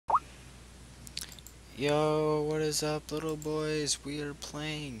Yo, what is up, little boys? We are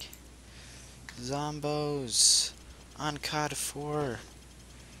playing Zombos on Cod4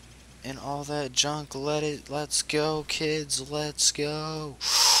 and all that junk. Let's go, kids. Let's go.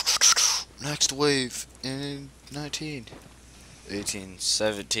 Next wave in 19, 18,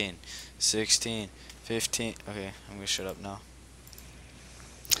 17, 16, 15. Okay, I'm gonna shut up now.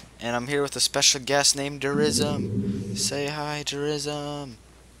 And I'm here with a special guest named Durism. Say hi, Durism.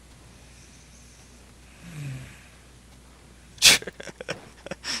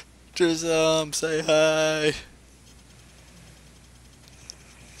 Durism, say hi.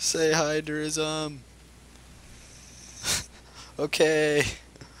 Say hi, Durism. Okay.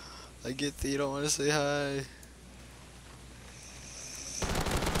 I get that you don't want to say hi.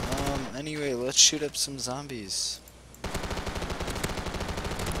 Anyway, let's shoot up some zombies.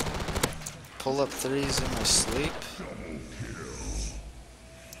 Pull up threes in my sleep.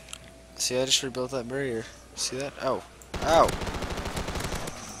 See, I just rebuilt that barrier. See that? Ow. Ow!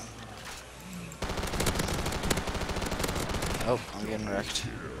 Oh, I'm getting wrecked.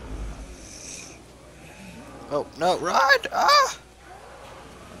 Oh, no, run! Ah!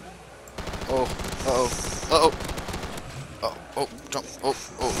 Oh, uh-oh, uh-oh. Oh, oh, jump, oh,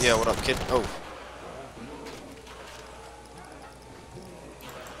 yeah, what up, kid? Oh.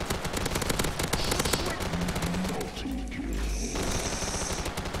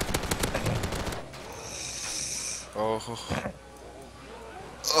 Oh.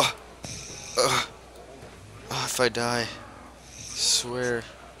 If I die, swear.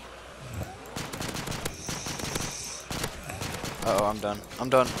 Uh-oh, I'm done. I'm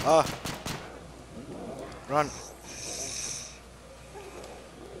done. Ah! Run!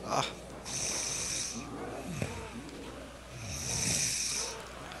 Ah!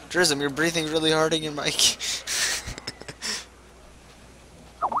 Drism, you're breathing really hard in your mic.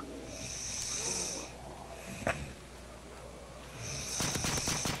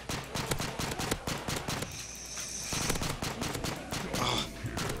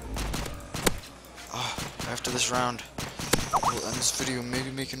 After this round, we'll end this video and maybe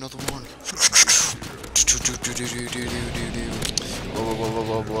make another one.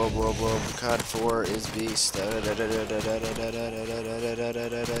 Cod4 is beast.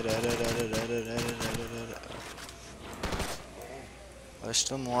 There's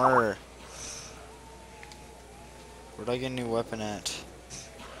still more. Where'd I get a new weapon at?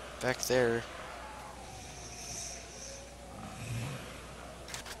 Back there.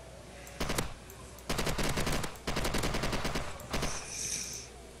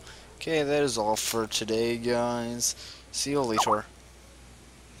 Okay, that is all for today, guys. See you later.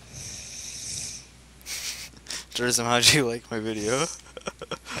 Tourism, how'd you like my video?